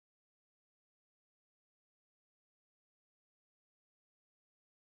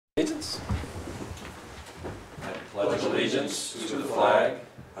Allegiance. I pledge allegiance to the flag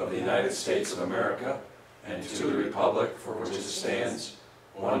of the United States of America and to the republic for which it stands,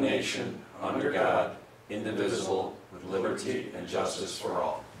 one nation, under God, indivisible, with liberty and justice for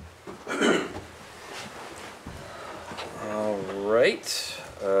all. All right.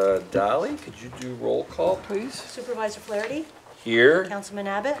 Dolly, could you do roll call, please? Supervisor Flaherty. Here. Councilman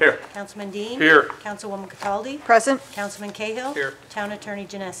Abbott. Here. Councilman Dean. Here. Councilwoman Cataldi. Present. Councilman Cahill. Here. Town Attorney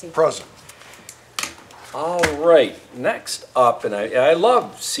Genesi. Present. All right, next up, and I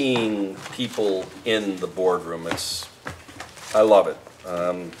love seeing people in the boardroom. I love it.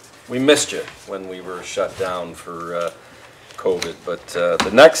 We missed you when we were shut down for COVID, but the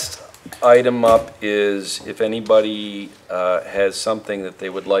next item up is if anybody has something that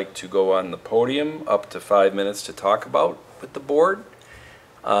they would like to go on the podium, up to 5 minutes to talk about with the board.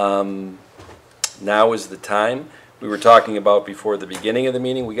 Now is the time. We were talking about before the beginning of the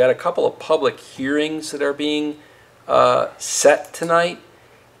meeting, we got a couple of public hearings that are being set tonight,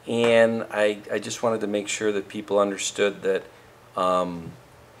 and I just wanted to make sure that people understood that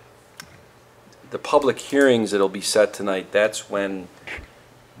the public hearings that'll be set tonight, that's when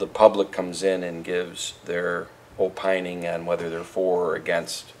the public comes in and gives their opining on whether they're for or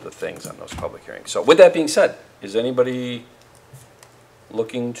against the things on those public hearings. So with that being said, is anybody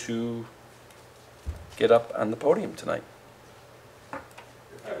looking to get up on the podium tonight? Go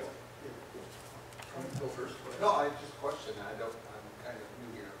first. No, I just question. I'm kind of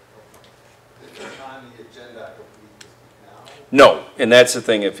new here. If it's on the agenda, I don't need to speak now. No, and that's the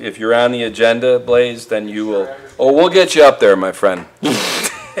thing. If you're on the agenda, Blaze, then you will. Oh, we'll get you up there, my friend.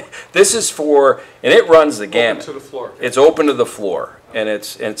 This is for, and it runs the gamut. Open to the floor. It's open to the floor, and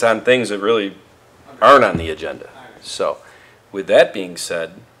it's on things that really aren't on the agenda. So, with that being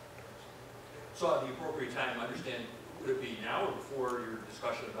said. So at the appropriate time, understand, would it be now or before your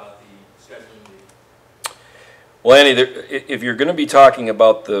discussion about the scheduling? Well, Andy, if you're going to be talking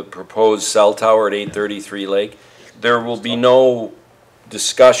about the proposed cell tower at 833 Lake, there will be no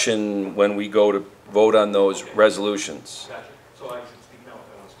discussion when we go to vote on those resolutions. Gotcha. So I should speak now if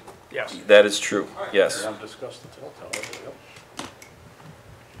I want to speak? Yes. That is true, yes. Discuss the cell tower.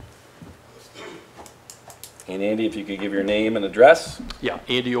 And Andy, if you could give your name and address. Yeah,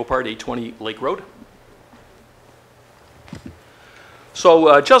 Andy Opart, 820 Lake Road.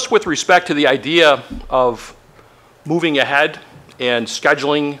 So just with respect to the idea of moving ahead and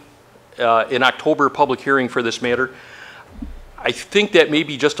scheduling an October public hearing for this matter, I think that may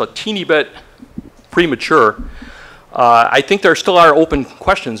be just a teeny bit premature. I think there still are open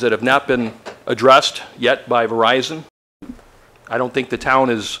questions that have not been addressed yet by Verizon. I don't think the town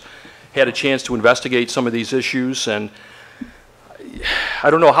has had a chance to investigate some of these issues, and I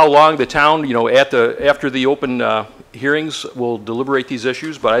don't know how long the town, after the open hearings will deliberate these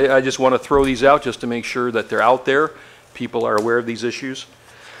issues, but I just want to throw these out just to make sure that they're out there, people are aware of these issues.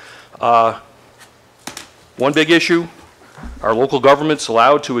 One big issue, are local governments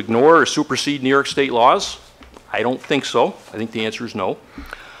allowed to ignore or supersede New York state laws? I don't think so. I think the answer is no.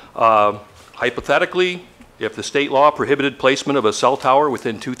 Hypothetically, if the state law prohibited placement of a cell tower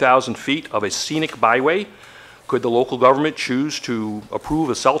within 2,000 feet of a scenic byway, could the local government choose to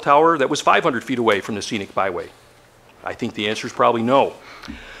approve a cell tower that was 500 feet away from the scenic byway? I think the answer is probably no.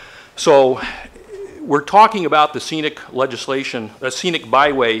 So we're talking about the scenic legislation, scenic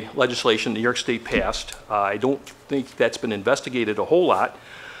byway legislation New York State passed. I don't think that's been investigated a whole lot,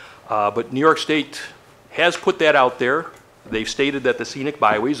 but New York State has put that out there. They've stated that the scenic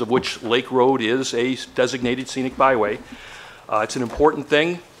byways, of which Lake Road is a designated scenic byway, it's an important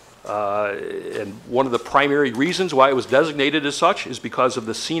thing, and one of the primary reasons why it was designated as such is because of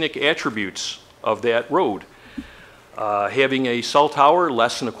the scenic attributes of that road. Having a cell tower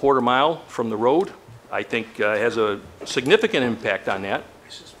less than a quarter mile from the road, I think has a significant impact on that.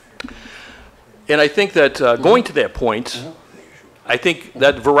 And I think that going to that point, I think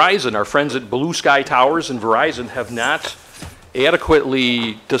that Verizon, our friends at Blue Sky Towers and Verizon, have not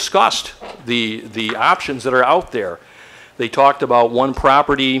adequately discussed the options that are out there. They talked about one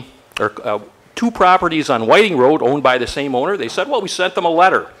property, or two properties on Whiting Road owned by the same owner. They said, well, we sent them a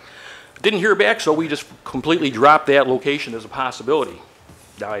letter. Didn't hear back, so we just completely dropped that location as a possibility.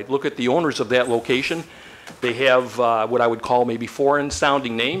 Now, I look at the owners of that location. They have what I would call maybe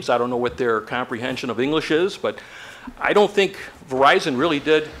foreign-sounding names. I don't know what their comprehension of English is, but I don't think Verizon really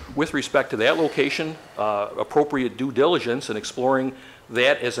did, with respect to that location, appropriate due diligence in exploring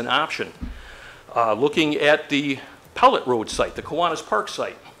that as an option. Looking at the Pellet Road site, the Kiwanis Park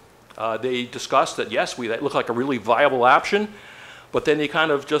site, they discussed that, yes, that looked like a really viable option, but then they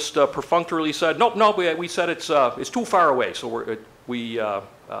kind of just perfunctorily said, nope, we said it's too far away, so we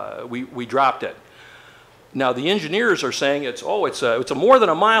we dropped it. Now, the engineers are saying it's a more than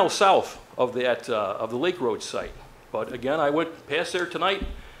a mile south of that, of the Lake Road site. But again, I went past there tonight,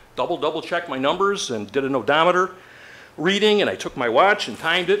 double checked my numbers and did an odometer reading, and I took my watch and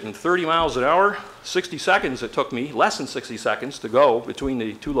timed it in 30 miles an hour. 60 seconds it took me, less than 60 seconds to go between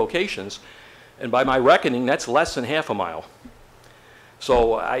the two locations. And by my reckoning, that's less than half a mile.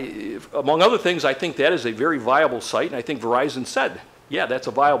 So among other things, I think that is a very viable site, and I think Verizon said, yeah, that's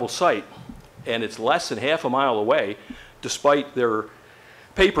a viable site, and it's less than half a mile away, despite their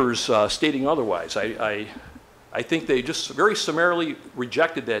papers stating otherwise. I think they just very summarily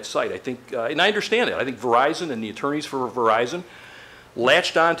rejected that site. I think, and I understand it. I think Verizon and the attorneys for Verizon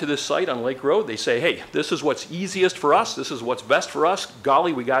latched onto this site on Lake Road. They say, hey, this is what's easiest for us. This is what's best for us.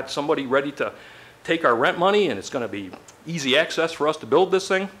 Golly, we got somebody ready to take our rent money, and it's going to be easy access for us to build this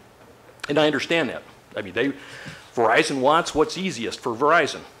thing. And I understand that. I mean, Verizon wants what's easiest for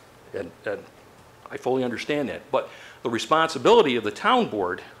Verizon, and I fully understand that. But the responsibility of the town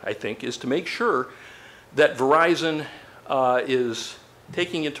board, I think, is to make sure that Verizon is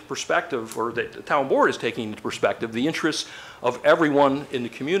taking into perspective, or that the town board is taking into perspective, the interests of everyone in the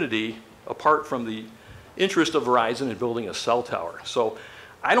community, apart from the interest of Verizon in building a cell tower. So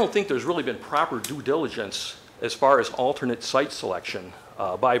I don't think there's really been proper due diligence as far as alternate site selection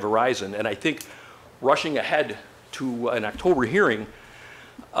by Verizon, and I think rushing ahead to an October hearing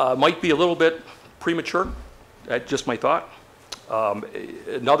might be a little bit premature. That's just my thought.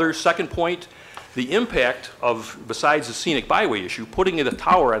 Another second point, the impact of, besides the scenic byway issue, putting in a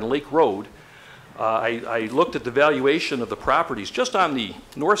tower on Lake Road. I looked at the valuation of the properties just on the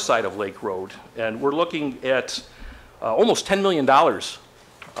north side of Lake Road, and we're looking at almost $10 million,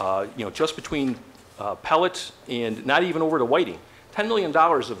 you know, just between Pellet and not even over to Whiting. $10 million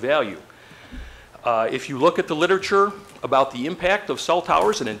of value. If you look at the literature about the impact of cell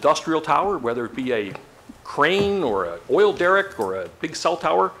towers, an industrial tower, whether it be a crane or an oil derrick or a big cell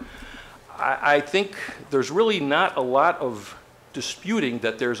tower, I think there's really not a lot of disputing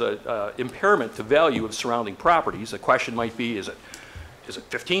that there's a impairment to value of surrounding properties. The question might be, is it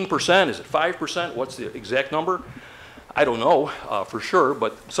 15%? Is it 5%? What's the exact number? I don't know for sure,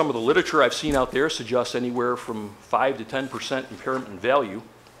 but some of the literature I've seen out there suggests anywhere from 5 to 10% impairment in value.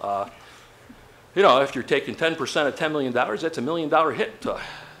 You know, if you're taking 10% of $10 million, that's $1 million hit to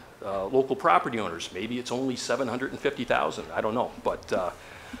local property owners. Maybe it's only $750,000. I don't know, but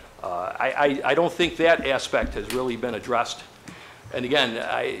I don't think that aspect has really been addressed. And again,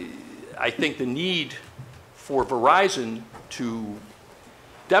 I think the need for Verizon to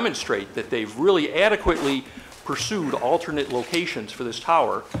demonstrate that they've really adequately pursued alternate locations for this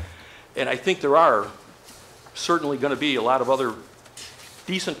tower, and I think there are certainly going to be a lot of other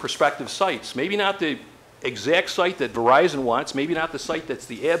decent prospective sites. Maybe not the exact site that Verizon wants, maybe not the site that's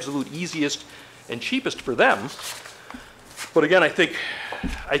the absolute easiest and cheapest for them, but again, I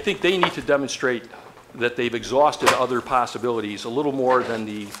think they need to demonstrate that they've exhausted other possibilities a little more than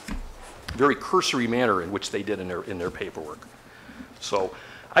the very cursory manner in which they did in their paperwork. So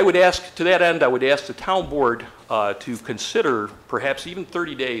I would ask, to that end, I would ask the town board to consider perhaps even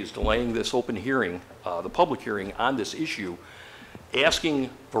 30 days delaying this open hearing, the public hearing on this issue, asking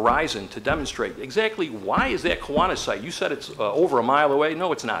Verizon to demonstrate exactly why is that Kiwanis site, you said it's over a mile away.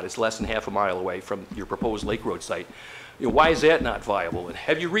 No, it's not. It's less than half a mile away from your proposed Lake Road site. You know, why is that not viable? And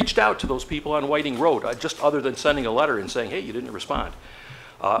have you reached out to those people on Whiting Road, just other than sending a letter and saying, hey, you didn't respond?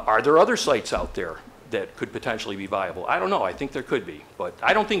 Are there other sites out there that could potentially be viable? I don't know. I think there could be. But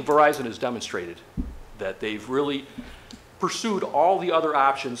I don't think Verizon has demonstrated that they've really pursued all the other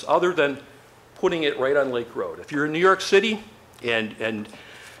options other than putting it right on Lake Road. If you're in New York City and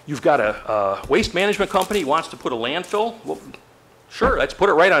you've got a waste management company who wants to put a landfill, well, sure, let's put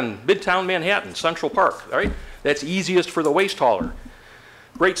it right on Midtown Manhattan, Central Park, all right? That's easiest for the waste hauler.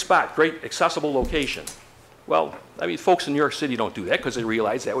 Great spot, great accessible location. Well, I mean, folks in New York City don't do that because they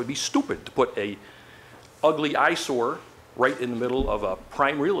realize that would be stupid to put a ugly eyesore right in the middle of a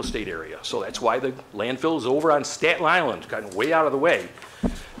prime real estate area. So that's why the landfill is over on Staten Island, kind of way out of the way.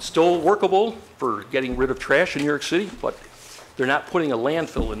 Still workable for getting rid of trash in New York City, but they're not putting a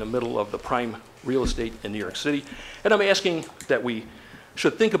landfill in the middle of the prime real estate in New York City. And I'm asking that we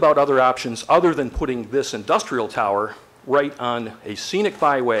should think about other options other than putting this industrial tower right on a scenic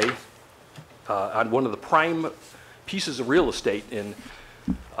byway on one of the prime pieces of real estate in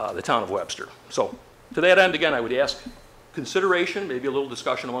the town of Webster. So to that end, again, I would ask consideration, maybe a little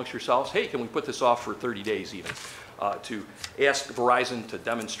discussion amongst yourselves. Hey, can we put this off for 30 days even to ask Verizon to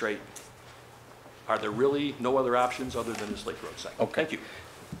demonstrate, are there really no other options other than this Lake Road site? Okay. Thank you.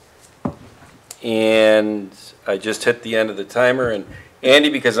 And I just hit the end of the timer, and Andy,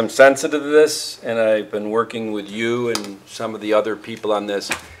 because I'm sensitive to this, and I've been working with you and some of the other people on this,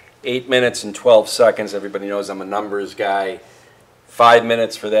 8 minutes and 12 seconds, everybody knows I'm a numbers guy. 5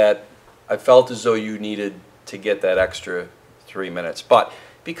 minutes for that. I felt as though you needed to get that extra 3 minutes. But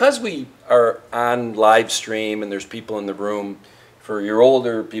because we are on live stream and there's people in the room, for your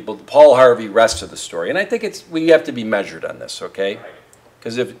older people, Paul Harvey, rest of the story. And I think we have to be measured on this, okay?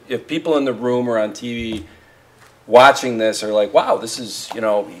 Because if people in the room or on TV watching this are like, wow, this is, you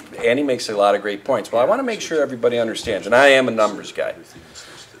know, Andy makes a lot of great points. Well, I want to make sure everybody understands, and I am a numbers guy.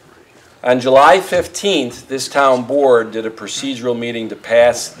 On July 15th, this town board did a procedural meeting to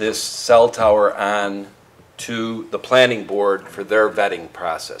pass this cell tower on to the planning board for their vetting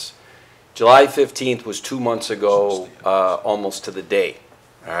process. July 15th was 2 months ago, almost to the day,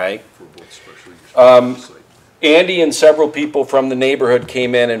 all right? Andy and several people from the neighborhood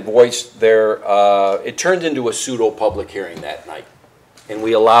came in and voiced their, it turned into a pseudo-public hearing that night, and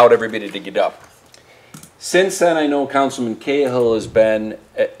we allowed everybody to get up. Since then, I know Councilman Cahill has been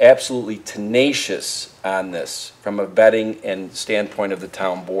absolutely tenacious on this from a vetting and standpoint of the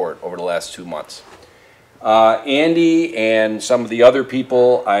town board over the last 2 months. Andy and some of the other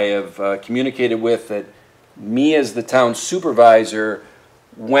people I have communicated with, that me as the town supervisor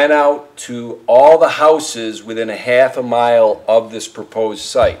went out to all the houses within a half a mile of this proposed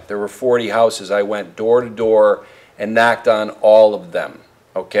site. There were 40 houses. I went door to door and knocked on all of them,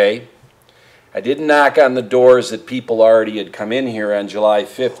 okay? I didn't knock on the doors that people already had come in here on July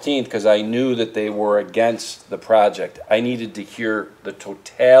 15th because I knew that they were against the project. I needed to hear the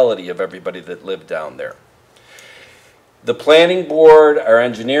totality of everybody that lived down there. The planning board, our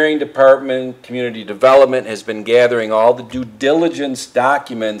engineering department, community development has been gathering all the due diligence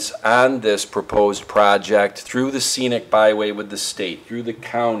documents on this proposed project through the scenic byway with the state, through the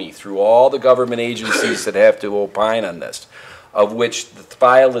county, through all the government agencies that have to opine on this, of which the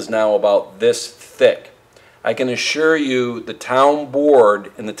file is now about this thick. I can assure you the town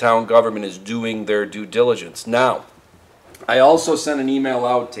board and the town government is doing their due diligence. Now, I also sent an email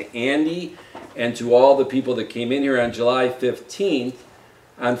out to Andy and to all the people that came in here on July 15th,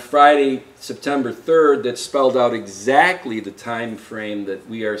 on Friday, September 3rd, that spelled out exactly the time frame that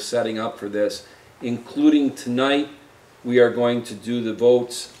we are setting up for this, including tonight. We are going to do the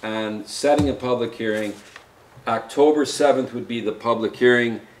votes on setting a public hearing. October 7th would be the public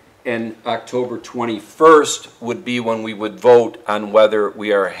hearing, and October 21st would be when we would vote on whether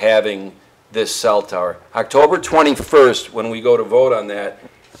we are having this cell tower. October 21st, when we go to vote on that,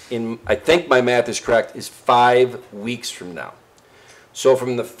 I think my math is correct, is 5 weeks from now. So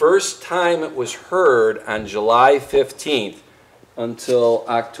from the first time it was heard on July 15th until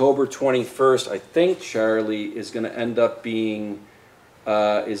October 21st, I think, Charlie, is going to end up being,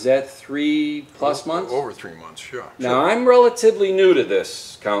 is that 3+ months? Over 3 months, sure. Now, I'm relatively new to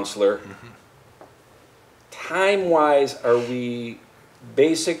this, Counselor. Mm-hmm. Time-wise, are we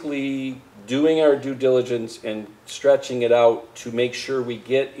basically doing our due diligence and stretching it out to make sure we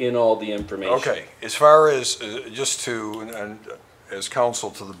get in all the information? Okay, as far as, just to, and as counsel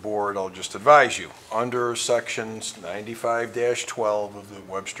to the board, I'll just advise you, under sections 95-12 of the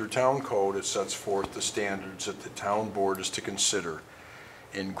Webster Town Code, it sets forth the standards that the town board is to consider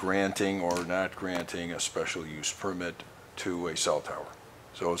in granting or not granting a special use permit to a cell tower.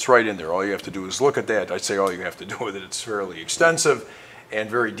 So it's right in there. All you have to do is look at that. I'd say all you have to do with it, it's fairly extensive and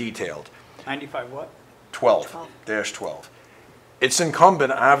very detailed. 95 what? 12-12. It's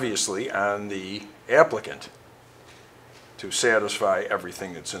incumbent, obviously, on the applicant to satisfy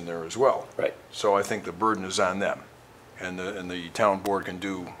everything that's in there as well. Right. So I think the burden is on them, and the town board can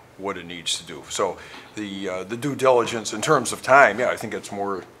do what it needs to do. So the due diligence in terms of time, yeah, I think that's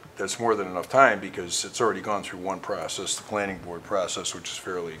more than enough time because it's already gone through one process, the planning board process, which is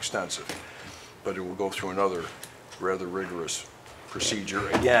fairly extensive. But it will go through another rather rigorous procedure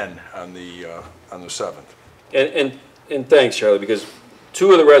again on the 7th. And thanks, Charlie, because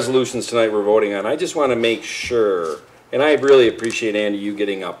 2 of the resolutions tonight we're voting on, I just want to make sure, and I really appreciate, Andy, you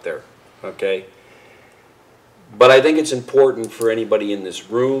getting up there, okay? But I think it's important for anybody in this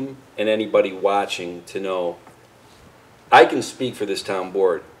room and anybody watching to know, I can speak for this town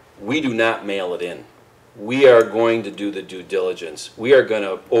board. We do not mail it in. We are going to do the due diligence. We are going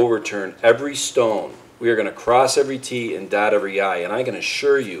to overturn every stone. We are going to cross every T and dot every I. And I can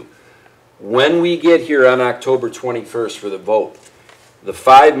assure you, when we get here on October 21st for the vote, the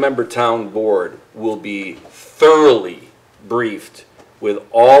 5-member town board will be thoroughly briefed with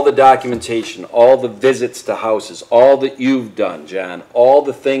all the documentation, all the visits to houses, all that you've done, John, all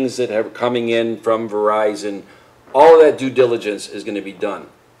the things that are coming in from Verizon, all of that due diligence is going to be done.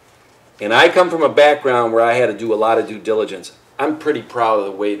 And I come from a background where I had to do a lot of due diligence. I'm pretty proud of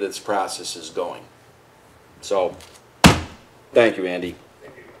the way this process is going. So, thank you, Andy.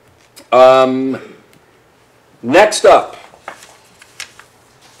 Next up,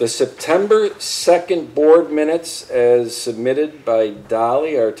 the September 2nd board minutes as submitted by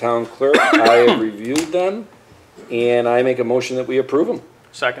Dolly, our town clerk. I have reviewed them, and I make a motion that we approve them.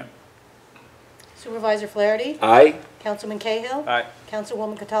 Second. Supervisor Flaherty? Aye? Councilman Cahill? Aye.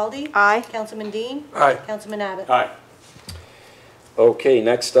 Councilwoman Cataldi? Aye. Councilman Dean? Aye. Councilman Abbott? Aye. Okay,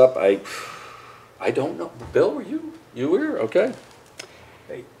 next up, I don't know. Bill, were you? You were? Okay.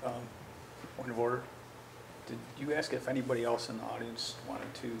 Hey, point of order. Did you ask if anybody else in the audience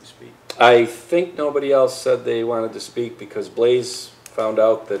wanted to speak? I think nobody else said they wanted to speak because Blaze found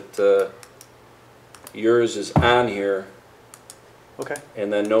out that yours is on here, Okay.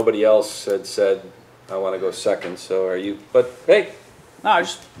 and then nobody else had said, I want to go second, so are you, but hey, No, I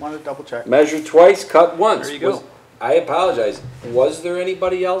just wanted to double check. measure twice, cut once. There you go. Was- I apologize. Was there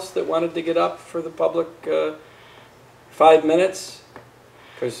anybody else that wanted to get up for the public 5 minutes?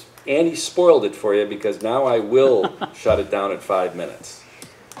 Because Andy spoiled it for you, because now I will shut it down at 5 minutes.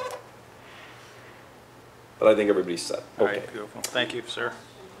 But I think everybody's set. All Okay. right, beautiful. Thank you, sir.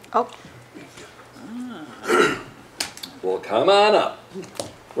 Oh, Well, come on up.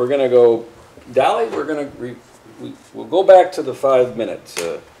 We're gonna go, Dolly, we'll go back to the 5 minutes.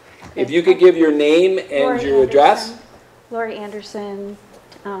 If you could give your name and Lori your address? Anderson. Lori Anderson,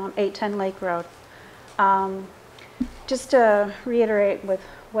 810 Lake Road. Just to reiterate with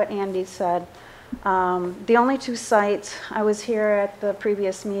what Andy said, the only two sites, I was here at the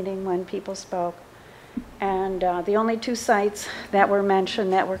previous meeting when people spoke, and the only two sites that were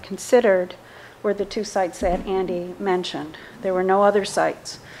mentioned that were considered were the two sites that Andy mentioned. There were no other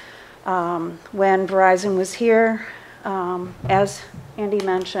sites. When Verizon was here, as Andy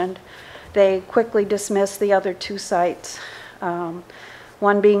mentioned, they quickly dismissed the other two sites,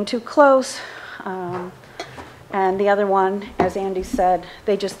 one being too close, and the other one, as Andy said,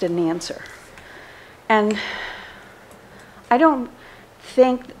 they just didn't answer. And I don't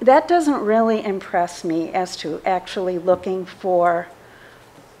think, that doesn't really impress me as to actually looking for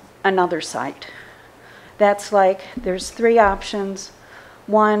another site. That's like, there's 3 options.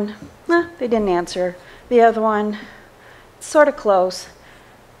 One, they didn't answer. The other one, sort of close.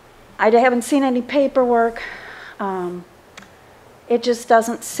 I haven't seen any paperwork. It just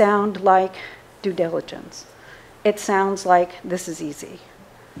doesn't sound like due diligence. It sounds like this is easy.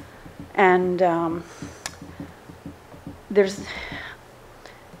 And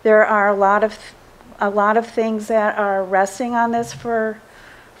there are a lot of things that are resting on this for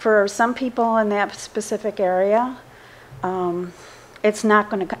some people in that specific area. It's not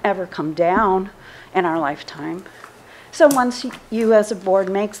going to ever come down in our lifetime. So once you as a board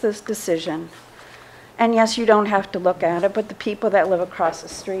makes this decision, and yes, you don't have to look at it, but the people that live across the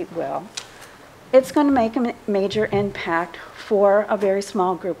street will, it's going to make a major impact for a very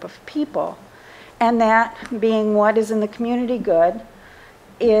small group of people. And that, being what is in the community good,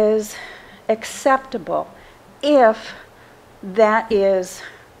 is acceptable if that is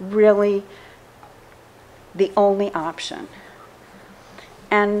really the only option.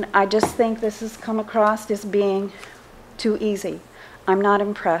 And I just think this has come across as being too easy. I'm not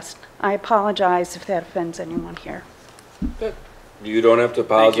impressed. I apologize if that offends anyone here. You don't have to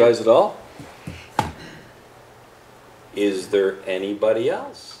apologize at all. Is there anybody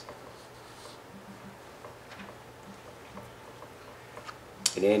else?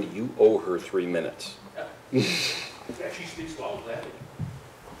 And Andy, you owe her 3 minutes. She speaks well of that.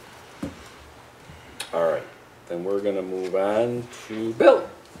 All right, then we're gonna move on to Bill.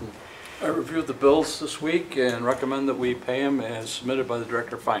 I reviewed the bills this week and recommend that we pay them as submitted by the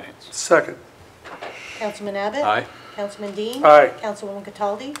Director of Finance. Second. Councilman Abbott? Aye. Councilman Dean? Aye. Councilwoman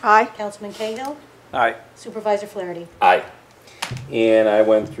Cataldi? aye. Councilman Cahill? Aye. Supervisor Flaherty? Aye. And I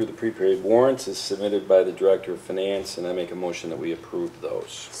went through the prepaid warrants as submitted by the Director of Finance, and I make a motion that we approve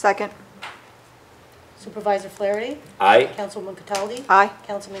those. Second, Supervisor Flaherty? Aye. Councilwoman Cataldi? aye.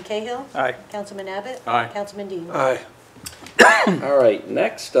 Councilman Cahill? Aye. Councilman Abbott? Aye. Councilman Dean? Aye. All right,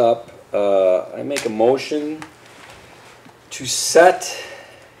 next up, I make a motion to set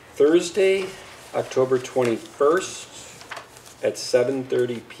Thursday, October 21st at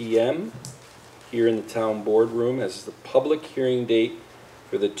 7:30 p.m. here in the town boardroom as the public hearing date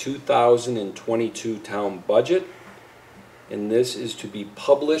for the 2022 town budget. And this is to be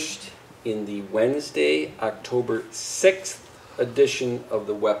published in the Wednesday, October 6th edition of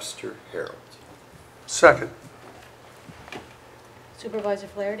the Webster Herald. Second. Supervisor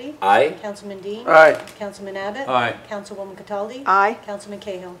Flaherty? Aye? Councilman Dean? Aye. Councilman Abbott? Aye. Councilwoman Cataldi? Aye. Councilman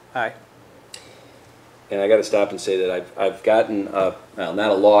Cahill? Aye. and I gotta stop and say that I've gotten, well,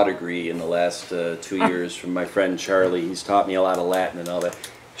 not a law degree in the last 2 years from my friend Charlie. He's taught me a lot of Latin and all that.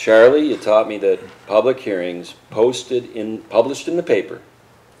 Charlie, you taught me that public hearings published in the paper,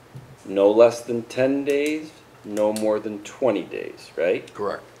 no less than 10 days, no more than 20 days, right?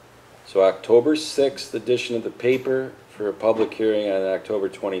 Correct. So October 6th edition of the paper for a public hearing on October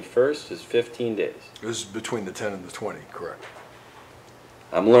 21st is 15 days. It was between the 10 and the 20, correct.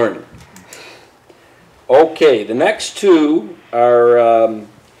 I'm learning. Okay, the next two are,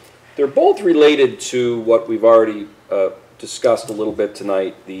 they're both related to what we've already discussed a little bit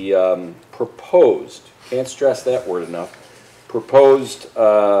tonight, the proposed, can't stress that word enough, proposed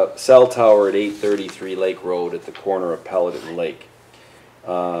cell tower at 833 Lake Road at the corner of Pellet and Lake.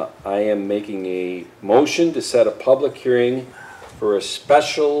 I am making a motion to set a public hearing for a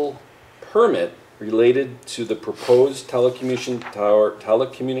special permit related to the proposed telecommunication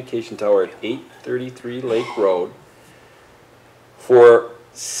tower at 833 Lake Road for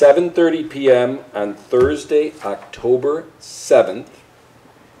 7:30 p.m. on Thursday, October 7th,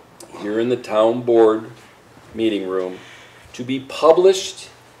 here in the town board meeting room, to be published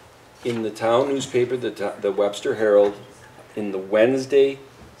in the town newspaper, the Webster Herald, in the Wednesday,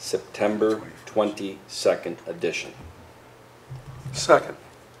 September 22nd edition. Second.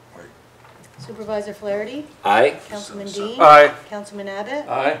 Supervisor Flaherty? Aye? Councilman Dean? Aye. Councilman Abbott?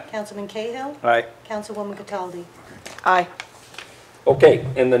 Aye. Councilman Cahill? Aye. Councilwoman Cataldi? Aye. Okay,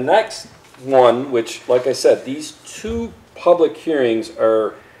 and the next one, which, like I said, these two public hearings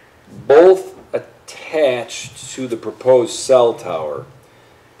are both attached to the proposed cell tower.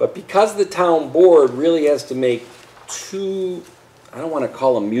 But because the town board really has to make two, I don't want to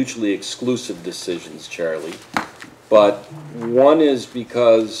call them mutually exclusive decisions, Charlie, but one is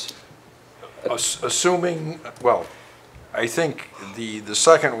because, Assuming, well, I think the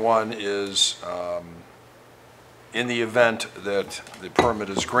second one is, in the event that the permit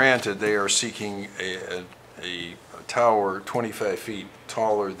is granted, they are seeking a tower 25 feet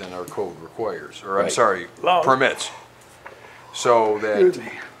taller than our code requires, or I'm Right. sorry, Low. permits. So Excuse that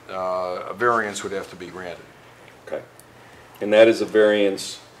me. a variance would have to be granted. okay, and that is a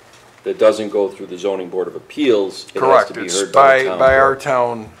variance that doesn't go through the zoning board of appeals. It has Correct. to be It's heard by the town by our board.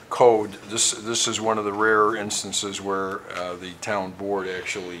 town code, this is one of the rare instances where the town board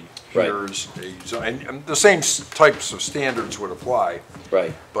actually Right. hears and the same types of standards would apply,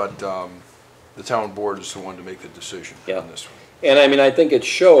 Right. but the town board is the one to make the decision Yeah. on this one. And I mean, I think it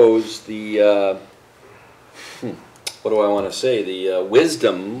shows the, what do I want to say, the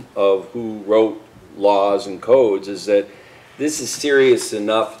wisdom of who wrote laws and codes is that this is serious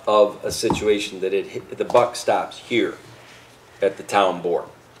enough of a situation that the buck stops here at the town board.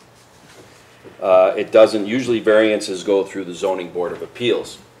 It doesn't, usually variances go through the zoning board of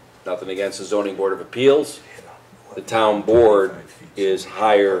appeals. Nothing against the zoning board of appeals. The town board is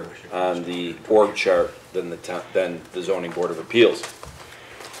higher on the org chart than the zoning board of appeals.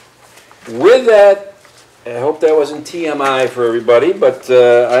 With that, I hope that wasn't TMI for everybody, but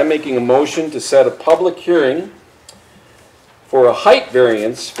I'm making a motion to set a public hearing for a height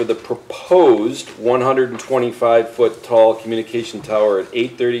variance for the proposed 125-foot tall communication tower at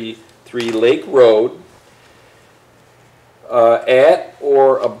 833 Lake Road at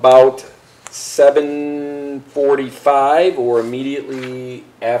or about 7:45 or immediately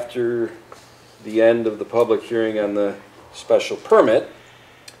after the end of the public hearing on the special permit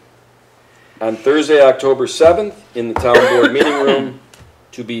on Thursday, October 7th in the town board meeting room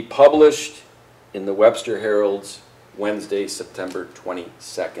to be published in the Webster Herald's Wednesday, September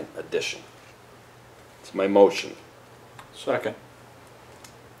 22nd edition. It's my motion. Second.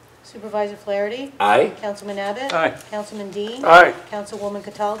 Supervisor Flaherty? Aye? Councilman Abbott? Aye. Councilman Dean? Aye. Councilwoman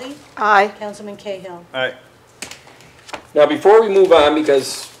Cataldi? Aye. Councilman Cahill? Aye. Now, before we move on,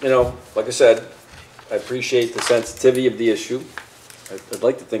 because, you know, like I said, I appreciate the sensitivity of the issue. I'd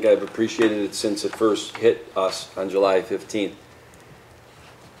like to think I've appreciated it since it first hit us on July 15th.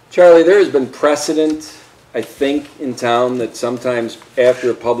 Charlie, there has been precedent, I think, in town that sometimes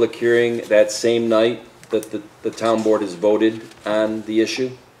after a public hearing that same night that the town board has voted on the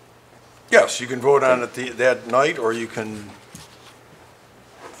issue. Yes, you can vote on it that night, or you can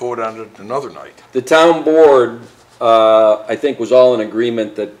vote on it another night. The town board, I think, was all in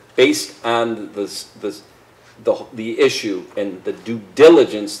agreement that based on the issue and the due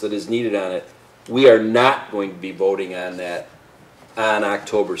diligence that is needed on it, we are not going to be voting on that on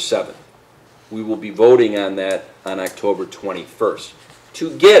October 7th. We will be voting on that on October 21st to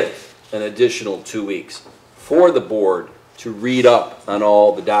give an additional 2 weeks for the board to read up on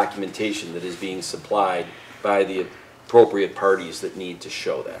all the documentation that is being supplied by the appropriate parties that need to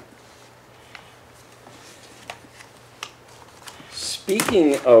show that.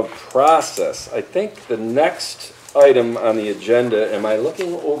 speaking of process, I think the next item on the agenda, am I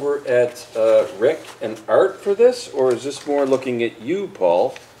looking over at Rick and Art for this, or is this more looking at you,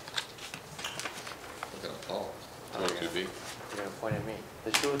 Paul? Look at Paul, 202B. You're gonna point at me.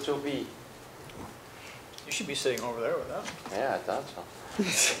 The 202B. You should be sitting over there with that. Yeah, I thought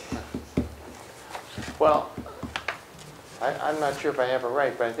so. Well, I'm not sure if I have it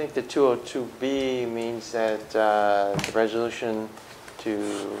right, but I think the 202B means that the resolution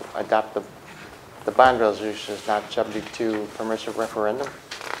to adopt the bond resolution is not subject to permissive referendum.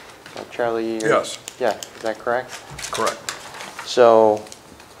 Charlie? Yes. Yeah, is that correct? Correct. So,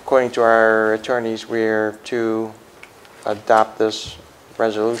 according to our attorneys, we're to adopt this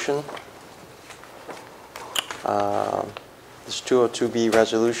resolution. This 202B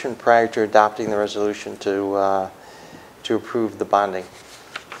resolution prior to adopting the resolution to approve the bonding.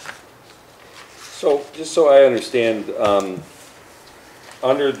 So, just so I understand,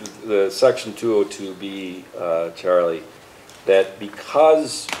 under the section 202B, Charlie, that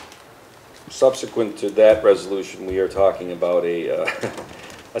because subsequent to that resolution, we are talking about a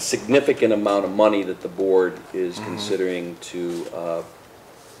significant amount of money that the board is considering to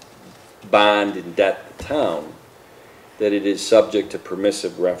bond and debt the town, that it is subject to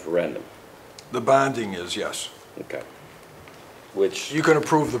permissive referendum. The bonding is, yes. Okay. Which, You can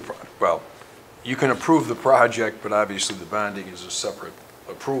approve you can approve the project, but obviously the bonding is a separate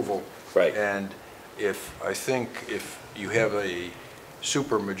approval. right, And I think if you have a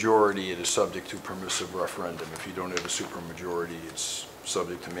supermajority, it is subject to permissive referendum. If you don't have a supermajority, it's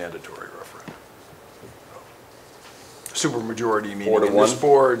subject to mandatory referendum. Supermajority meaning 4 to in this 1?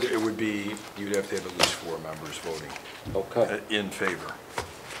 board, it would be, you'd have to have at least 4 members voting okay, in favor.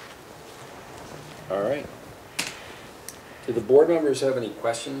 all right. Do the board members have any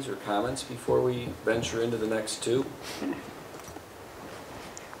questions or comments before we venture into the next two?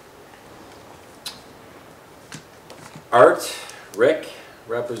 Art, Rick,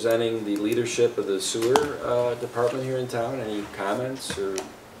 representing the leadership of the sewer department here in town, any comments or?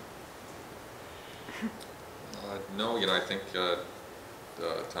 No, I think the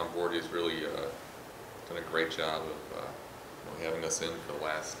town board has really done a great job of having us in for the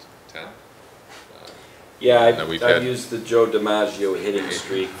last 10. Yeah, No, we've I've had- used the Joe DiMaggio hitting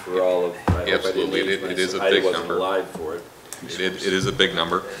streak for all of, I hope I didn't Absolutely, age it is a myself. big I wasn't number. alive for it. It is a big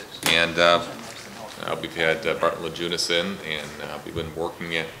number, and we've had Barton LaJunas in, and we've been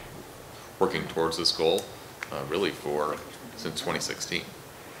working towards this goal really since 2016.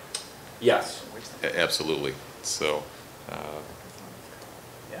 Yes. Absolutely. So.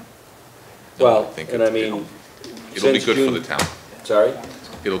 Yeah. no, Well, think and I it'll mean, be since good for June- the town. Sorry?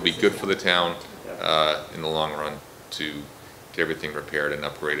 It'll be good for the town in the long run to get everything repaired and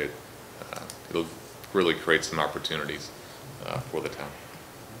upgraded. It'll really create some opportunities for the town.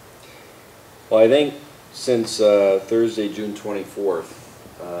 Well, I think since Thursday, June 24th,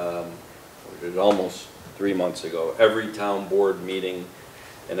 it was almost 3 months ago, every town board meeting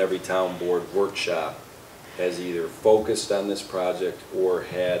and every town board workshop has either focused on this project or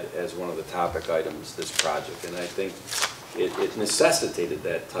had as one of the topic items this project. And I think it necessitated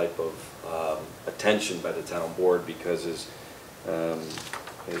that type of attention by the town board, because as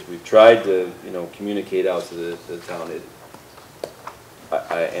we've tried to, communicate out to the town,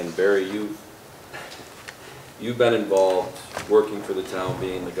 and Barry, you've been involved working for the town,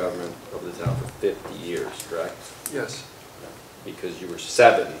 being the government of the town for 50 years, correct? Yes, Because you were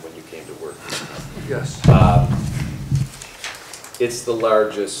 7 when you came to work. yes. It's the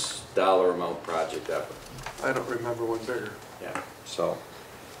largest dollar amount project ever. I don't remember one bigger. Yeah. So,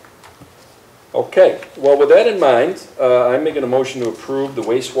 okay, well, with that in mind, I'm making a motion to approve the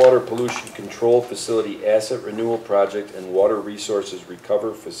wastewater pollution control facility asset renewal project and water resources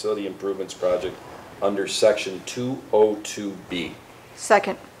recover facility improvements project under section 202B.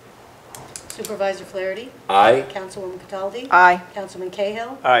 Second. Supervisor Flaherty? Aye. Councilwoman Cataldi? Aye. Councilman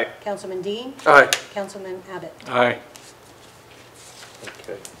Cahill? Aye. Councilman Dean? Aye. Councilman Abbott? Aye.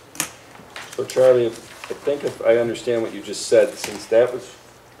 Okay. So Charlie, I think if I understand what you just said, since that was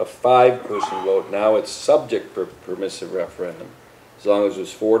a 5-person vote, now it's subject for permissive referendum, as long as it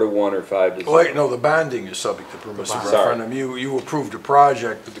was 4 to 1 or 5 to 0. Wait, no, the bonding is subject to permissive Sorry. referendum. You approved a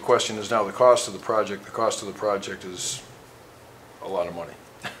project, but the question is now the cost of the project. The cost of the project is a lot of money.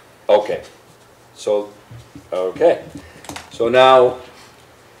 Okay. So, okay. So now,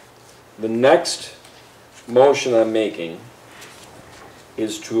 the next motion I'm making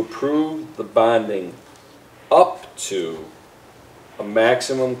is to approve the bonding up to a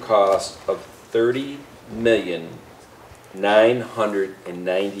maximum cost of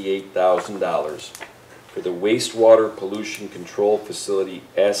 $30,998,000 for the wastewater pollution control facility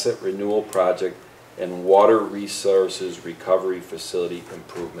asset renewal project and water resources recovery facility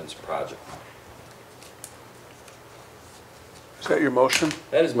improvements project. Is that your motion?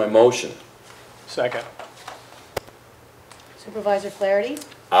 That is my motion. Second. Supervisor Flaherty,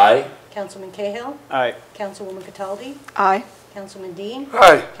 Aye? Councilman Cahill, Aye. Councilwoman Cataldi, Aye. Councilman Dean,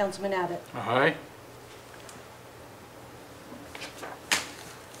 Aye. Councilman Abbott. Aye.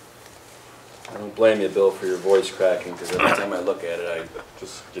 I don't blame you, Bill, for your voice cracking, because every time I look at it, I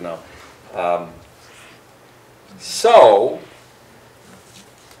just, you know. So,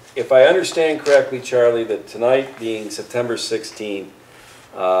 if I understand correctly, Charlie, that tonight being September 16th,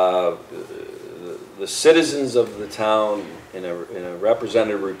 the citizens of the town in a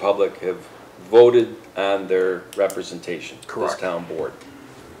representative republic have voted on their representation, this town board.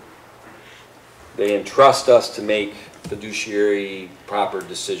 They entrust us to make fiduciary proper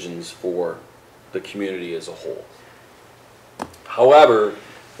decisions for the community as a whole. However,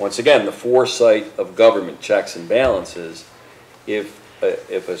 once again, the foresight of government checks and balances, if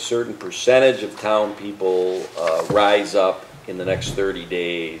a certain percentage of town people rise up in the next 30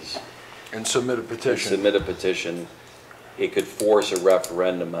 days And submit a and petition. submit a petition, it could force a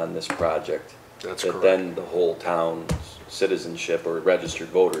referendum on this project. That's that correct. then the whole town's citizenship or registered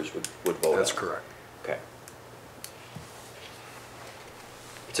voters would vote on. That's correct. Okay.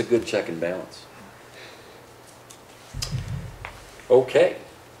 It's a good check and balance. Okay.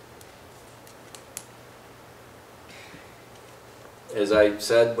 As I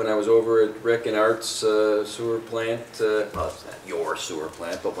said when I was over at Rick and Art's sewer plant, well, it's not your sewer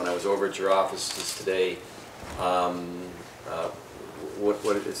plant, but when I was over at your offices today,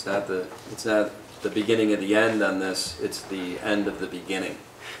 it's not the beginning of the end on this, it's the end of the beginning,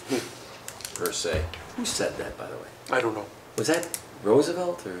 per se. Who said that, by the way? I don't know. Was that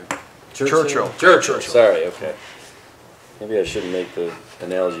Roosevelt or Churchill? Churchill. Sorry, okay. Maybe I shouldn't make the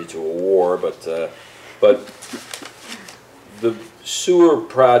analogy to a war, but the sewer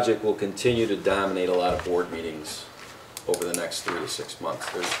project will continue to dominate a lot of board meetings over the next 3 to 6 months.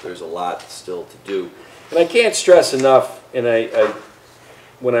 There's a lot still to do. And I can't stress enough, and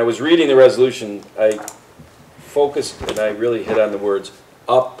when I was reading the resolution, I focused and I really hit on the words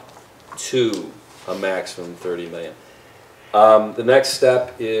up to a maximum 30 million. The next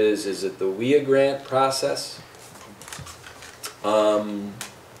step is it the WIA grant process?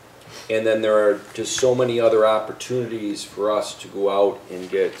 And then there are just so many other opportunities for us to go out and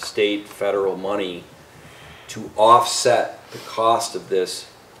get state, federal money to offset the cost of this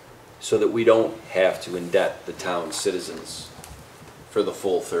so that we don't have to indebt the town's citizens for the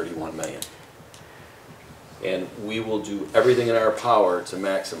full 31 million. And we will do everything in our power to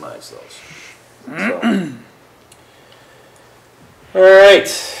maximize those. So. All right.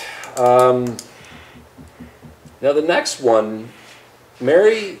 Now the next one,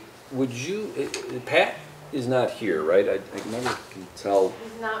 Mary, would you, Pat is not here, right? I never can tell.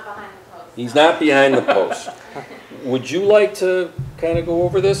 He's not behind the post. He's not behind the post. Would you like to kind of go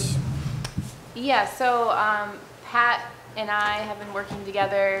over this? Yeah, so Pat and I have been working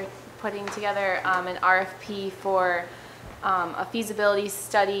together, putting together an RFP for a feasibility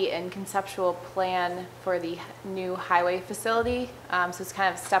study and conceptual plan for the new highway facility. So it's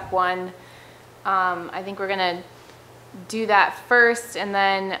kind of step one. I think we're going to do that first and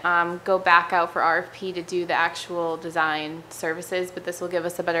then go back out for RFP to do the actual design services, but this will give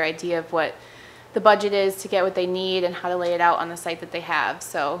us a better idea of what the budget is to get what they need and how to lay it out on the site that they have.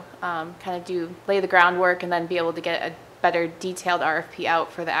 So kind of lay the groundwork and then be able to get a better detailed RFP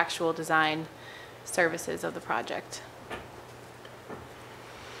out for the actual design services of the project.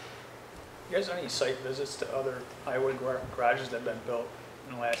 You guys have any site visits to other highway garages that have been built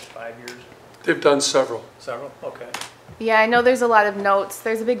in the last 5 years? They've done several. Several? Okay. Yeah, I know there's a lot of notes.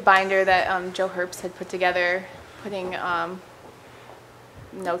 There's a big binder that Joe Herbst had put together, putting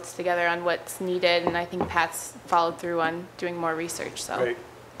notes together on what's needed, and I think Pat's followed through on doing more research. So. Great.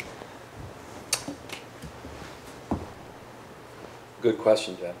 Good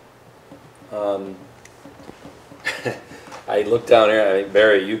question, Jen. I looked down here, I mean,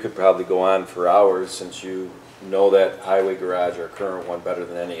 Barry, you could probably go on for hours since you know that highway garage, our current one, better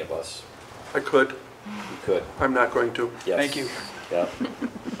than any of us. I could. You could. I'm not going to. Yes. Thank you. Yeah.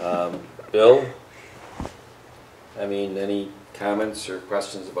 Bill? I mean, any comments or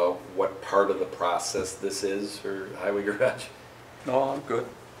questions about what part of the process this is for highway garage? No, I'm good.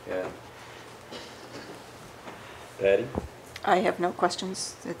 Yeah. Patty? I have no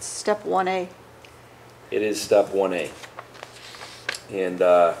questions. It's step 1A. It is step 1A. And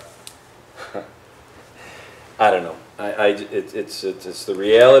I don't know. It's the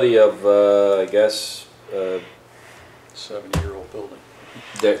reality of I guess 70-year-old building.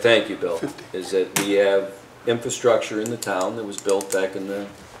 thank you, Bill, is that we have infrastructure in the town that was built back in the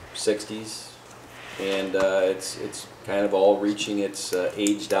 60s, and it's kind of all reaching its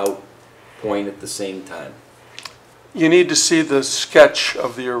aged out point at the same time. You need to see the sketch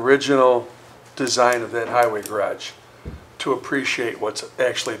of the original design of that highway garage to appreciate what's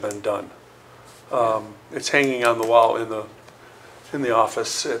actually been done. It's hanging on the wall in the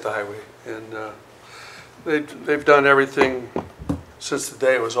office at the highway, and they've done everything since the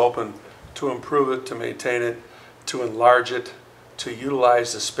day it was open to improve it, to maintain it, to enlarge it, to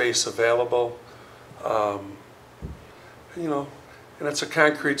utilize the space available. You know, and it's a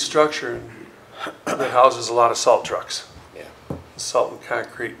concrete structure that houses a lot of salt trucks. Yeah. Salt and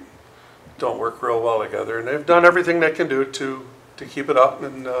concrete don't work real well together, and they've done everything they can do to keep it up,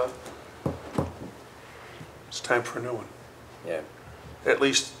 and it's time for a new one. Yeah. At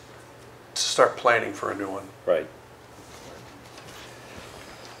least to start planning for a new one. Right.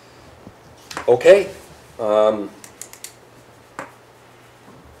 Okay.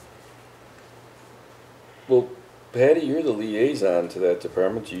 Well, Patty, you're the liaison to that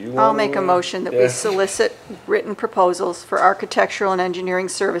department. Do you want to? I'll make a motion that we Yeah. solicit written proposals for architectural and engineering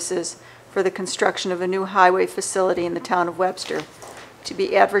services for the construction of a new highway facility in the town of Webster, to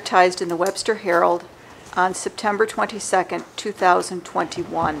be advertised in the Webster Herald on September 22nd,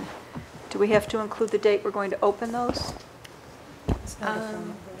 2021. Do we have to include the date we're going to open those? It's not a formal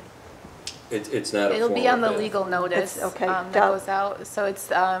vote. It's not a It'll be on the formal bid. legal notice It's- okay, that Dal- goes out. So it's,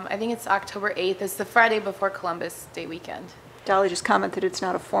 I think it's October 8th. It's the Friday before Columbus Day weekend. Dolly just commented it's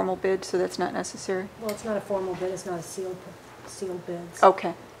not a formal bid, so that's not necessary. Well, it's not a formal bid, it's not a sealed bid.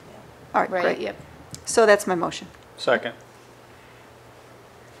 Okay. All right, Right, great. yep. So that's my motion. Second.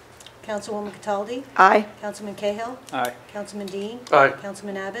 Councilwoman Cataldi? Aye. Councilman Cahill? Aye. Councilman Dean? Aye.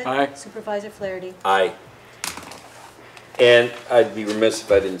 Councilman Abbott? Aye. Supervisor Flaherty? Aye. And I'd be remiss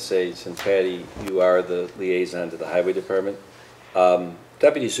if I didn't say, since Patty, you are the liaison to the highway department.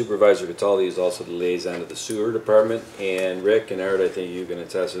 Deputy Supervisor Cataldi is also the liaison to the sewer department, and Rick and Art, I think you can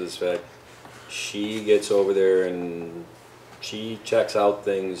attest to this fact. She gets over there and she checks out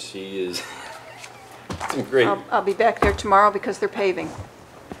things. She is great. I'll be back there tomorrow because they're paving.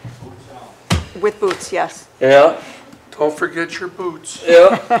 With boots, yes. Yeah. Don't forget your boots.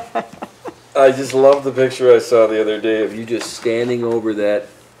 Yeah. I just love the picture I saw the other day of you just standing over that,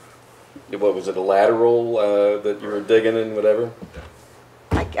 what was it, a lateral that you were digging in, whatever?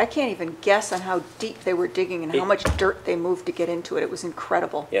 I can't even guess on how deep they were digging and how much dirt they moved to get into it. It was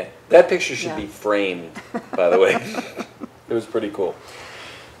incredible. Yeah, that picture should Yeah. be framed, by the way. It was pretty cool.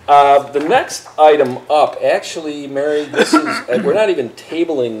 The next item up, actually, Mary, this is, we're not even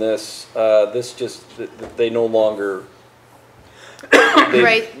tabling this, this just, they no longer.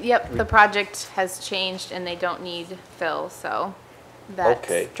 Right, yep, the project has changed and they don't need fill, so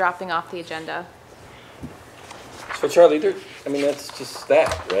Okay. that's dropping off the agenda. So Charlie, I mean, that's just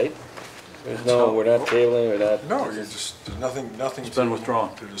that, right? There's no, we're not tabling, we're not. No, you're just, there's nothing It's been to-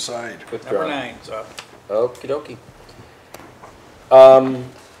 withdrawn. to decide. Number Withdrawn. 9's up. Okey dokey.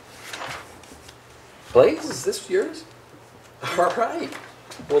 Blaze, is this yours? All right.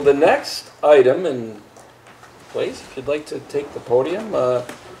 Well, the next item, and Blaze, if you'd like to take the podium,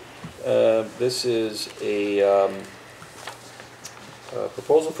 this is a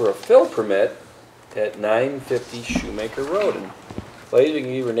proposal for a fill permit at 950 Shoemaker Road. And Blaze, you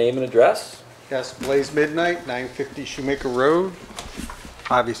can give your name and address. Yes, Blaze Midnight, 950 Shoemaker Road,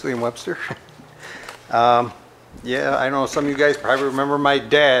 obviously in Webster. Yeah, I know some of you guys probably remember my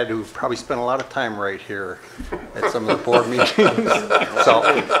dad, who probably spent a lot of time right here at some of the board meetings. So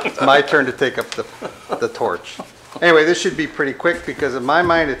it's my turn to take up the torch. Anyway, this should be pretty quick because in my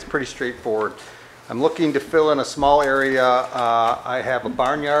mind, it's pretty straightforward. I'm looking to fill in a small area. I have a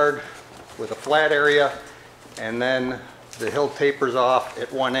barnyard with a flat area, and then the hill tapers off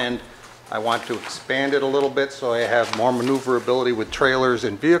at one end. I want to expand it a little bit so I have more maneuverability with trailers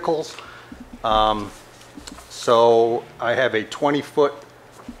and vehicles. So I have a 20-foot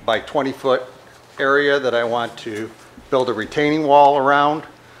by 20-foot area that I want to build a retaining wall around.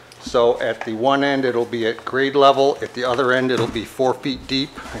 So at the one end, it'll be at grade level. At the other end, it'll be 4 feet deep.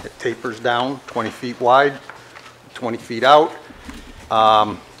 And it tapers down 20 feet wide, 20 feet out.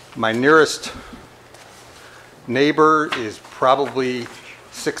 My nearest neighbor is probably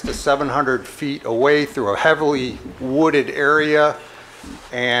 600 to 700 feet away through a heavily wooded area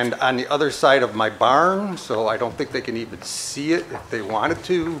and on the other side of my barn, so I don't think they can even see it if they wanted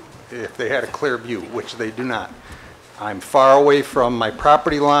to, if they had a clear view, which they do not. I'm far away from my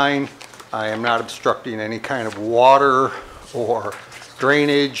property line. I am not obstructing any kind of water or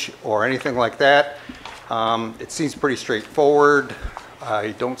drainage or anything like that. It seems pretty straightforward.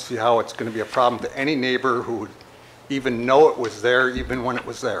 I don't see how it's going to be a problem to any neighbor who would even know it was there, even when it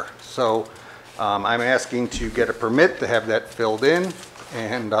was there. So I'm asking to get a permit to have that filled in,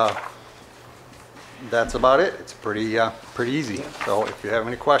 and that's about it. It's pretty easy. So if you have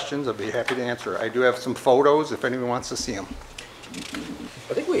any questions, I'll be happy to answer. I do have some photos if anyone wants to see them.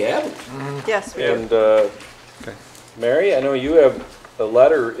 I think we have them. Yes, we do. And Mary, I know you have a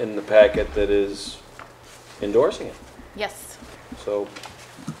letter in the packet that is endorsing it. Yes. So,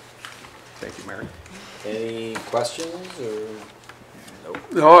 Thank you, Mary. any questions or? Nope.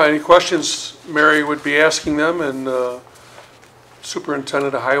 No, any questions Mary would be asking them, and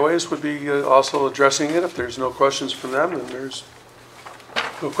Superintendent of Highways would be also addressing it. If there's no questions from them, then there's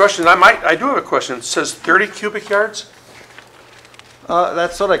no question. I do have a question. It says 30 cubic yards?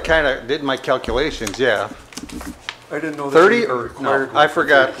 That's what I kind of did my calculations, yeah. I didn't know that. 30 we were or, required no, I with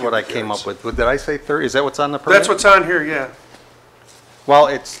forgot 30 what I cubic came yards. up with. Did I say 30? Is that what's on the permit? That's what's on here, yeah. Well,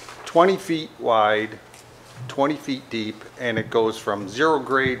 it's 20 feet wide, 20 feet deep, and it goes from 0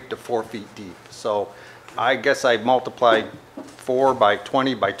 grade to 4 feet deep. So I guess I multiplied 4 by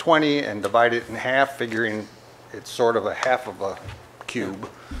 20 by 20 and divide it in half, figuring it's sort of a half of a cube.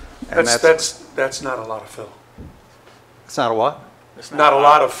 And That's not a lot of fill. It's not a what? It's not a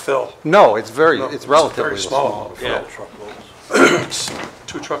lot of fill. No, it's No, it's relatively very small. Yeah. Yeah. It's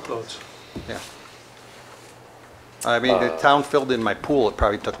 2 truckloads. Yeah. I mean, the town filled in my pool, it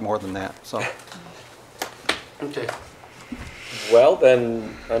probably took more than that, so. Okay. Well,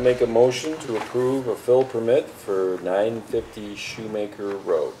 then I make a motion to approve a fill permit for 950 Shoemaker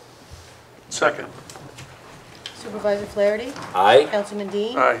Road. Second. Supervisor Flaherty? Aye. Councilman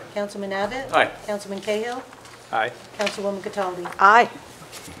Dean? Aye. Councilman Abbott? Aye. Councilman Cahill? Aye. Councilwoman Cataldi? Aye.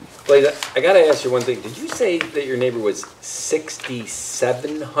 Blake, I gotta ask you one thing. Did you say that your neighbor was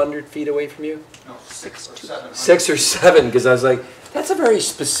 6,700 feet away from you? No, 6 or 7. 6 or 7, because I was like, that's a very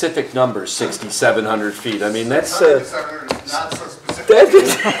specific number, 6,700 feet. I mean, that's, 600 to 700 is not so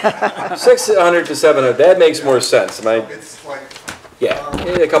specific. 600 to 700, that makes more sense. Am I, It's like, yeah,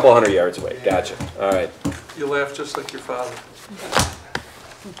 a couple hundred yards away. Gotcha. All right. You laugh just like your father.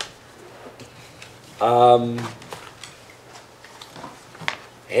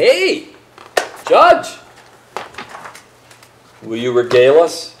 Hey, Judge, will you regale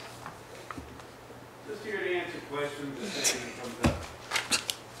us? Just here to answer questions if anything comes up.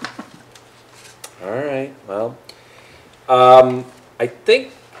 All right, well, I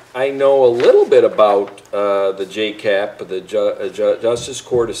think I know a little bit about the JCAP, the Justice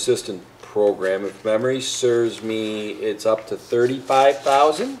Court Assistant Program. If memory serves me, it's up to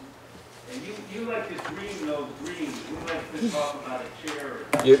 35,000. And you like to dream those dreams. We like to talk about a chair or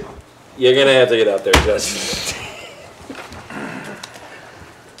You're gonna have to get out there, Judge.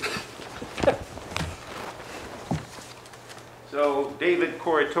 So David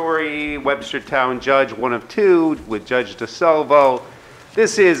Corritori, Webster Town Judge, one of two, with Judge DeSalvo.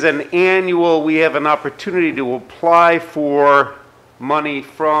 This is an annual, we have an opportunity to apply for money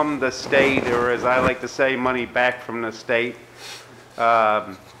from the state, or as I like to say, money back from the state,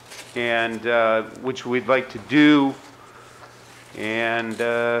 which we'd like to do. And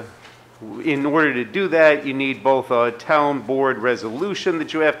in order to do that, you need both a town board resolution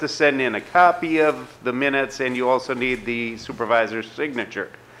that you have to send in, a copy of the minutes, and you also need the supervisor's signature.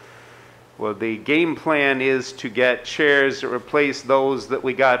 Well, the game plan is to get chairs that replace those that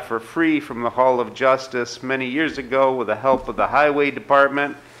we got for free from the Hall of Justice many years ago with the help of the Highway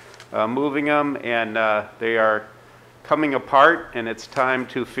Department, moving them, and they are coming apart, and it's time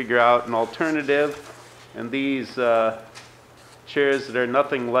to figure out an alternative. And these chairs that are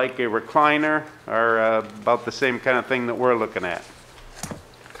nothing like a recliner are about the same kind of thing that we're looking at.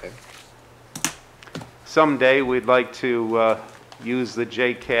 Okay. Someday we'd like to use the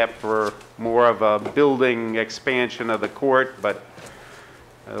JCAP for more of a building expansion of the court, but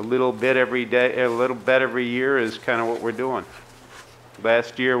a little bit every day, a little bit every year is kind of what we're doing.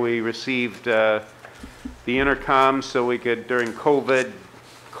 Last year we received the intercom so we could, during COVID,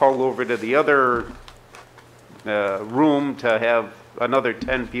 call over to the other room to have another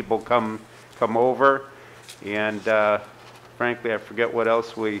 10 people come over, and frankly I forget what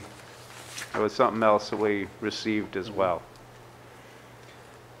else there was something else that we received as well.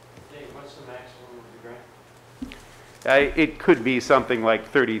 Dave, what's the maximum of the grant? It could be something like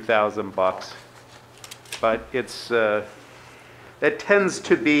 30,000 bucks, but it's that tends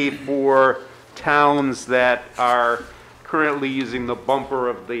to be for towns that are currently using the bumper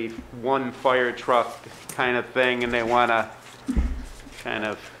of the one fire truck kind of thing, and they want to kind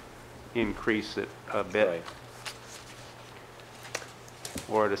of increase it a bit. Right.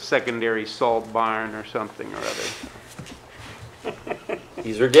 or the secondary salt barn or something or other.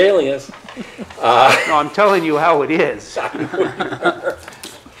 He's regaling us. No, I'm telling you how it is. We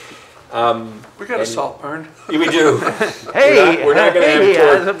got a salt barn. We do. Hey, we're not going to hey,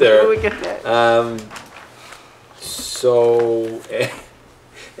 have torque there. we get that. So,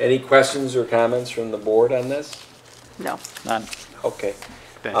 any questions or comments from the board on this? No. None. Okay.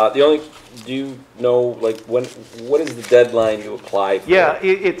 Do you know, like, what is the deadline to apply for? Yeah,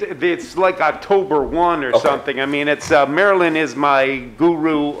 it's like October 1 or something. I mean, it's, Marilyn is my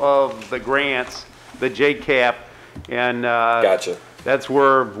guru of the grants, the JCAP, and Gotcha. that's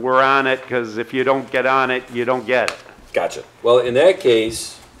where we're on it, because if you don't get on it, you don't get it. Gotcha. Well, in that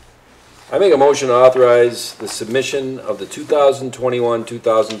case, I make a motion to authorize the submission of the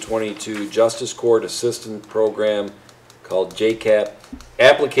 2021-2022 Justice Court Assistant Program called JCAP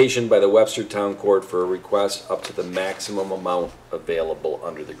application by the Webster Town Court for a request up to the maximum amount available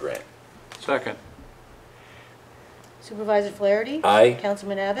under the grant. Second. Supervisor Flaherty? Aye.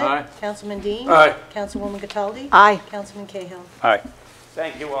 Councilman Abbott? Aye. Councilman Dean? Aye. Councilwoman Cataldi? Aye. Councilman Cahill? Aye.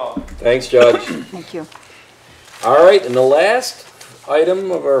 Thank you all. Thanks, Judge. Thank you. All right, and the last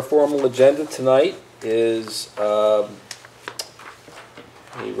item of our formal agenda tonight is a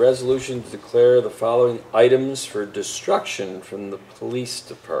resolution to declare the following items for destruction from the police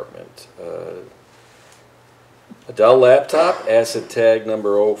department. A Dell laptop, asset tag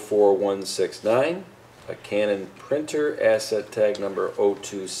number 04169, a Canon printer, asset tag number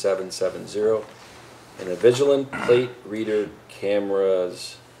 02770, and a Vigilant plate reader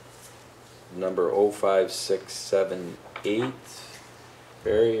cameras number 05678.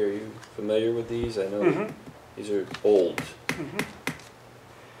 Barry, are you familiar with these? I know these are old.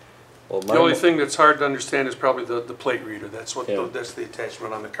 Well, The only thing that's hard to understand is probably the plate reader. That's what that's the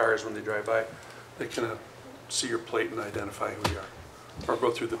attachment on the cars when they drive by. They can see your plate and identify who you are, or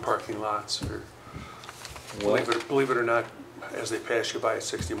go through the parking lots, or believe it or not, as they pass you by at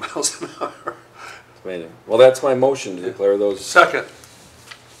 60 miles an hour. Amazing. Well, that's my motion to declare those. Second.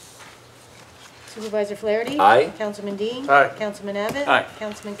 Supervisor Flaherty? Aye. Councilman Dean? Aye. Councilman Abbott? Aye.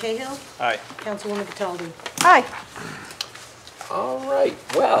 Councilman Cahill? Aye. Councilwoman Cataldi? Aye. All right.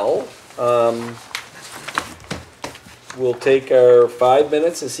 Well, we'll take our 5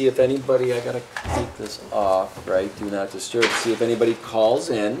 minutes and see if anybody, I gotta take this off, right? Do not disturb. See if anybody calls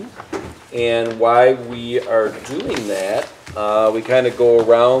in. And while we are doing that, we kind of go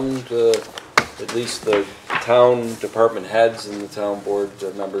around, at least the town department heads and the town board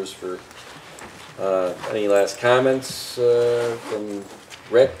members for any last comments from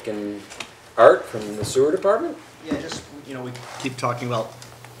Rick and Art from the sewer department? Yeah, just, we keep talking about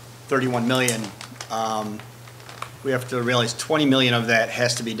 31 million. We have to realize 20 million of that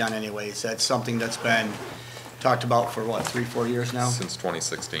has to be done anyways. That's something that's been talked about for what, 3-4 years now? Since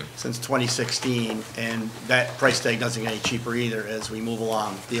 2016. Since 2016, and that price tag doesn't get any cheaper either as we move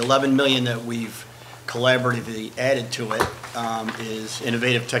along. The 11 million that we've collaboratively added to it is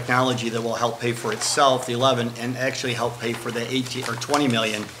innovative technology that will help pay for itself, the 11, and actually help pay for the 18 or 20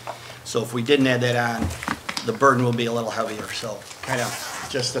 million. So if we didn't add that on, the burden will be a little heavier. So kind of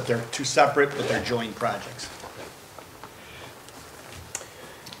just that they're two separate, but they're joint projects.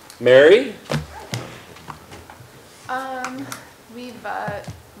 Mary?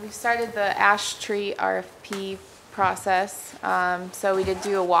 We've started the ash tree RFP process. So we did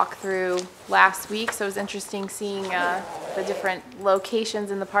do a walkthrough last week, so it was interesting seeing the different locations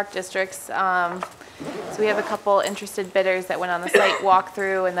in the park districts. So we have a couple interested bidders that went on the site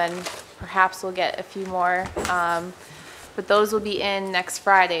walkthrough, and then perhaps we'll get a few more. But those will be in next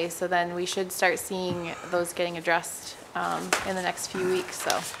Friday, so then we should start seeing those getting addressed in the next few weeks.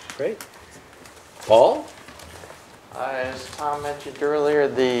 So great. Paul? As Tom mentioned earlier,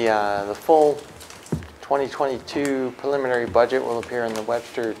 the full 2022 preliminary budget will appear in the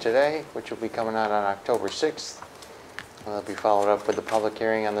Webster today, which will be coming out on October 6th. It'll be followed up with the public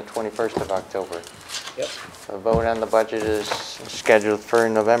hearing on the 21st of October. Yep. The vote on the budget is scheduled for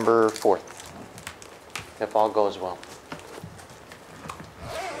November 4th, if all goes well.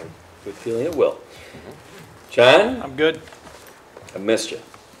 Good feeling it will. John? I'm good. I missed you.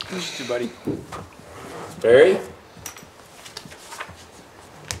 Missed you, buddy. Barry?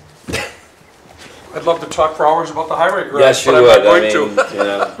 I'd love to talk for hours about the highway garage, Yes, you but I'm would. not going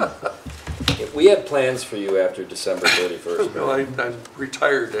to. We had plans for you after December 31st. Well, I'm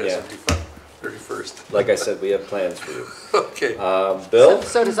retired as Yeah. of 31st. Like I said, we have plans for you. Okay. Bill?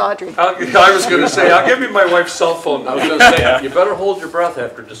 So does Audrey. I was going to say, I'll give you my wife's cell phone I was number. gonna say, you better hold your breath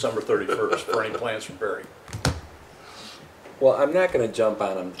after December 31st for any plans for Barry. Well, I'm not gonna jump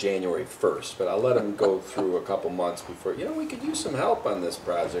on them January 1st, but I'll let them go through a couple months before, we could use some help on this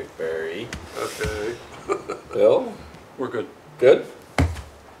project, Barry. Okay. Bill? We're good. Good?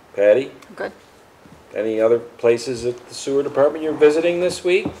 Patty? Good. Any other places at the sewer department you're visiting this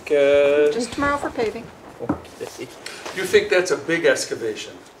week? Just tomorrow for paving. Okay. You think that's a big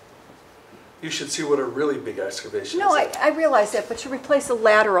excavation? You should see what a really big excavation is. No, I realize that, but to replace a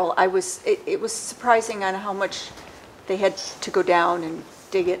lateral, it was surprising on how much they had to go down and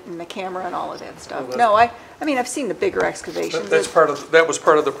dig it and the camera and all of that stuff. Well, No, I mean, I've seen the bigger excavations. That was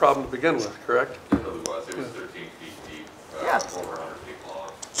part of the problem to begin with, correct? It really was. It was 13 feet deep, Yeah. over 100 feet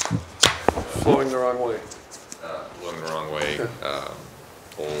long. Flowing the wrong way. Flowing the wrong way,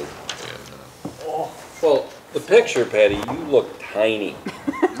 old, and Well, the picture, Patty, you look tiny.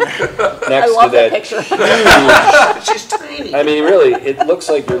 I love that picture. She's tiny. I mean, really, it looks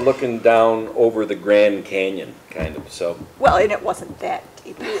like you're looking down over the Grand Canyon, kind of, so. Well, and it wasn't that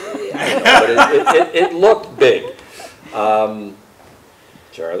deep. I know, but it looked big.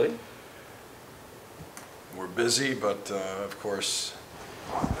 Charlie? We're busy, but of course,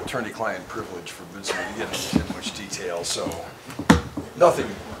 attorney-client privilege forbids me to get into much detail, so nothing.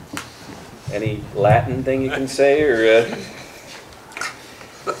 Any Latin thing you can say, or?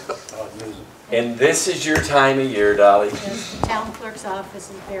 And this is your time of year, Dolly. Yes, the town clerk's office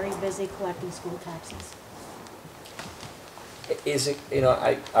is very busy collecting school taxes. Is it,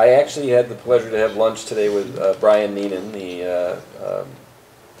 I actually had the pleasure to have lunch today with Brian Neenan, the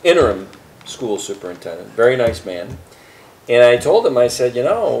interim school superintendent. Very nice man. And I told him, I said,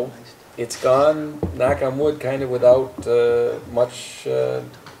 it's gone, knock on wood, kind of without much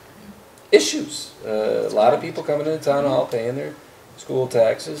issues. A lot of people coming into town hall paying their school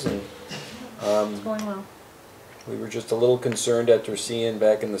taxes, and It's going well. we were just a little concerned after seeing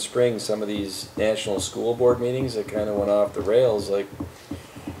back in the spring some of these national school board meetings that kind of went off the rails, but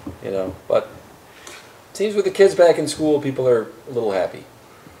it seems with the kids back in school, people are a little happy.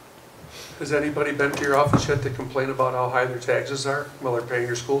 Has anybody been to your office yet to complain about how high their taxes are while they're paying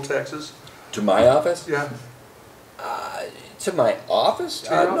your school taxes? To my office? Yeah. To my office?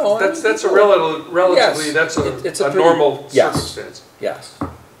 To your No. office? That's a relatively, Yes, that's it's a pretty- normal yes, circumstance. Yes.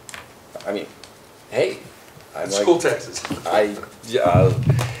 I mean, hey. It's school taxes.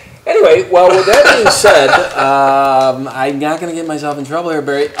 Anyway, well, with that being said, I'm not going to get myself in trouble here,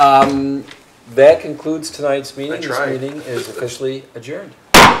 Barry. That concludes tonight's meeting. I This tried. meeting is officially adjourned.